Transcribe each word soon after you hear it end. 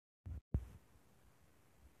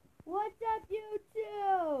What's up,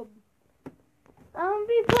 YouTube? I'm gonna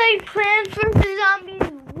be playing Plants vs. Zombies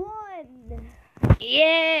 1. Yeah!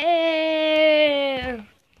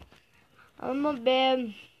 I'm a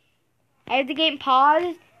bit. I have the game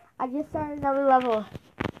paused. I just started another level.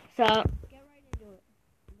 So, get right into it.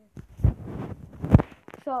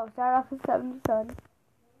 So, start off with 7 Sun.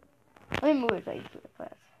 Let me move it so you can see the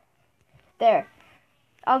plants. There.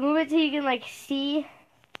 I'll move it so you can, like, see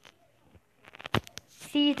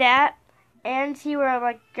that. And see where I'm,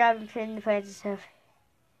 like, grabbing the plants and stuff.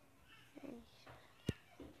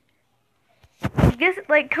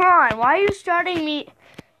 Like, come on, why are you starting me?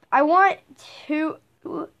 I want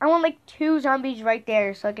like 2 zombies right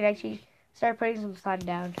there so I can actually start putting some sun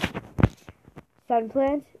down. Sun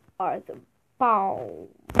plants are the bomb.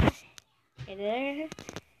 Okay, there.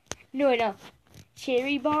 No.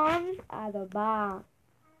 Cherry bombs are the bomb.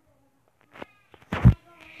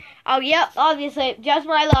 Oh, yep, obviously, just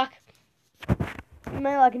my luck.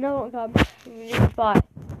 No one comes in the spot.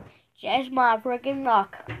 Just my freaking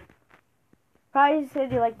luck. Probably just gonna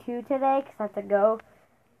do like 2 today because I have to go.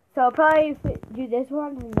 So I'll probably do this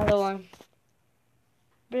one and another one.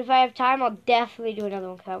 But if I have time, I'll definitely do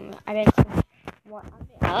another one.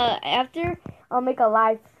 After, I'll make a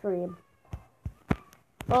live stream.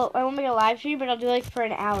 Well, I won't make a live stream, but I'll do like for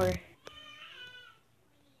an hour.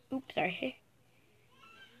 Oops, sorry.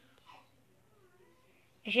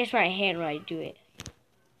 It's just my hand when I do it.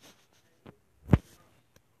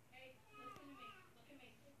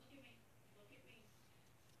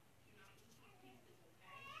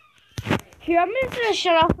 Here, I'm just gonna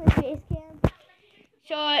shut off my face cam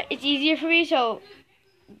so it's easier for me. So,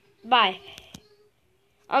 bye.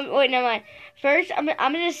 Wait, never mind. First, I'm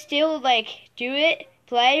gonna still like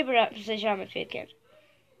play, but I'm just gonna shut off my face cam.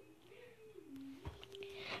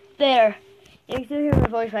 There. You can still hear my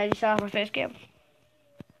voice, but I just shut off my face cam.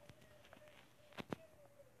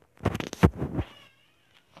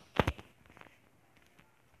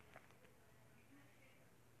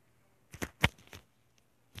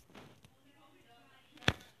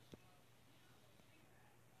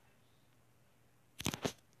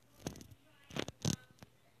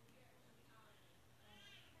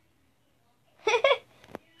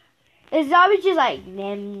 The zombie's just like,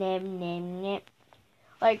 nem.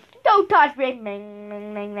 Like, don't touch me.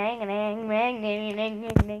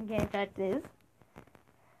 Can't touch this.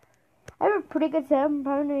 I have a pretty good set. I'm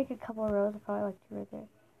probably going to make a couple of rows. Probably like 2 right there.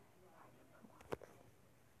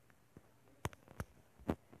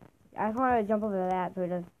 I just want to jump over that so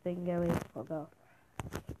they can get away with Pogo.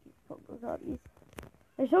 Pogo zombies.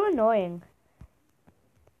 They're so annoying.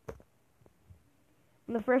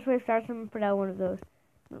 When the first wave starts, I'm going to put out one of those.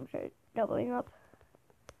 I'm going to start doubling up.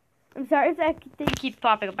 I'm sorry if that thing keeps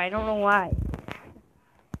popping up. I don't know why.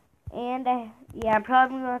 And, yeah, I'm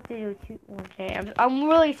probably going to have to do 2. Okay, I'm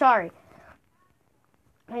really sorry.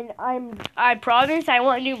 And I promise I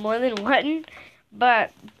won't do more than 1.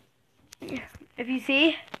 But, if you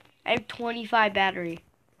see, I have 25 battery.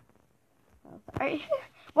 Oh, sorry.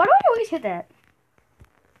 Why do I always hit that?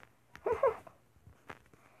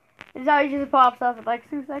 It always just pops up in like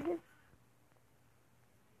 2 seconds.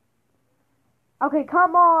 Okay,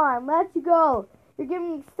 come on, let's go. You're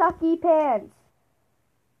giving me sucky pants.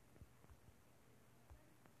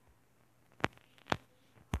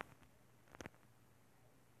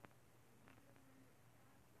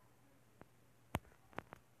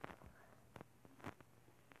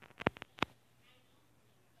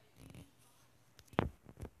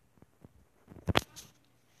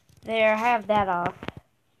 There, I have that off.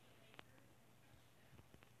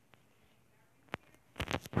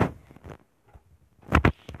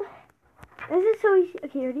 This is so easy.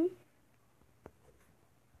 Okay, ready?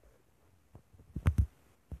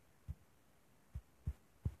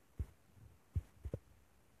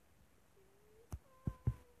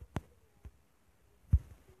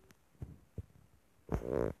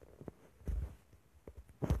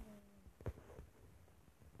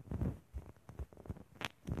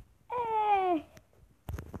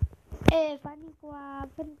 Funny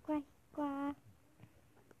quá.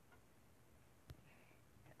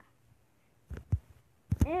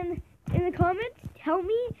 And in the comments, tell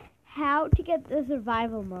me how to get the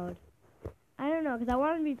survival mode. I don't know, because I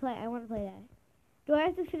want to play that. Do I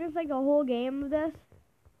have to finish like the whole game of this?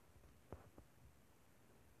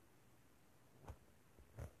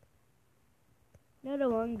 Another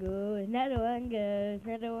one goes, another one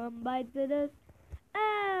bites the dust.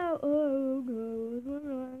 Oh, goes,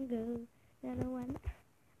 one goes, another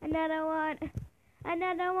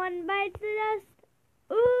one bites the dust.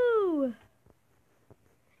 Ooh.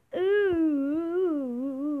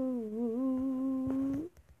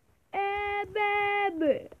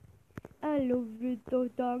 so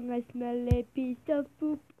strong, I smell a piece of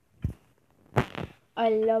poop. I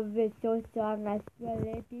love it so strong, I smell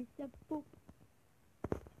a piece of poop.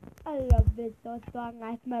 I love it so strong,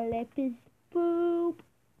 I smell a piece of poop.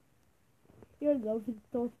 Your love is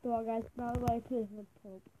so strong, I smell like a piece of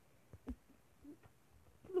poop.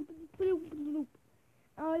 I love the poop.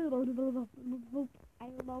 I love the poop. I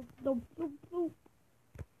love the poop.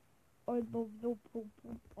 I love the poop.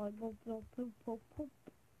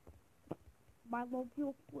 I love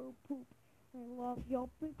your poop. I love your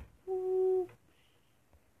poop.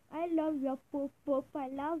 I love your poop. I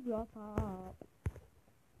love your pop.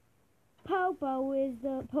 Popo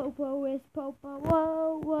is Popo.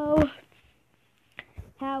 Whoa, whoa.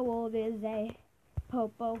 How old is a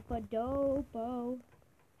Popo for Dopo?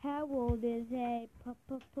 How old is a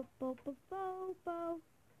Popo?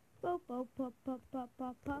 Popo, Popo,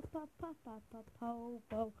 Popo,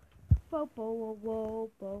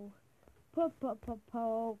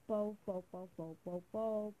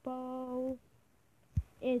 Popo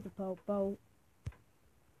is a Popo.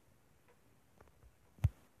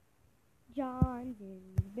 John's in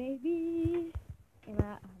baby. And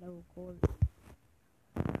I don't record.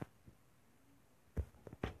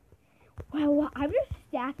 Wow, I'm just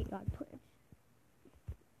stacking on plants.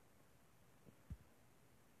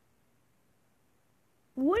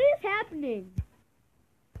 What is happening?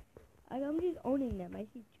 I'm just owning them. I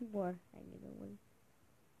see two more. I need one.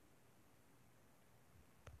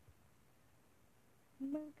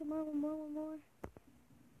 Come on, one more.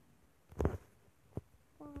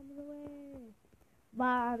 Bombs away.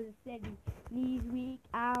 Bombs steady. Knees weak,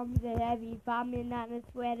 arms are heavy. Bombing on a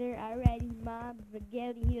sweater already. Mom's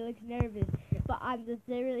spaghetti. He looks nervous, but on the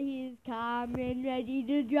surface he's calm and ready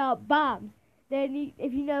to drop bombs. Then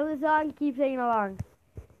if you know the song, keep singing along.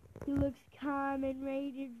 He looks calm and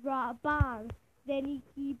ready to drop bombs. Then he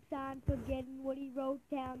keeps on forgetting what he wrote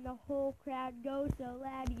down. The whole crowd goes so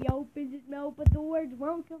loud. He opens his mouth, but the words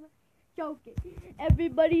won't come out. Joking.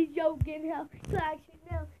 Everybody's joking. Hell, clashing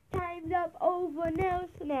now. Time's up. Over now.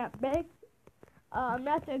 Snap back. I'm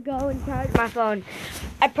not gonna go and charge my phone.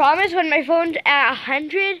 I promise when my phone's at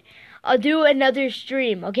 100, I'll do another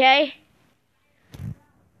stream. Okay?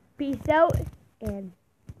 Peace out and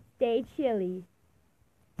stay chilly.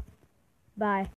 Bye.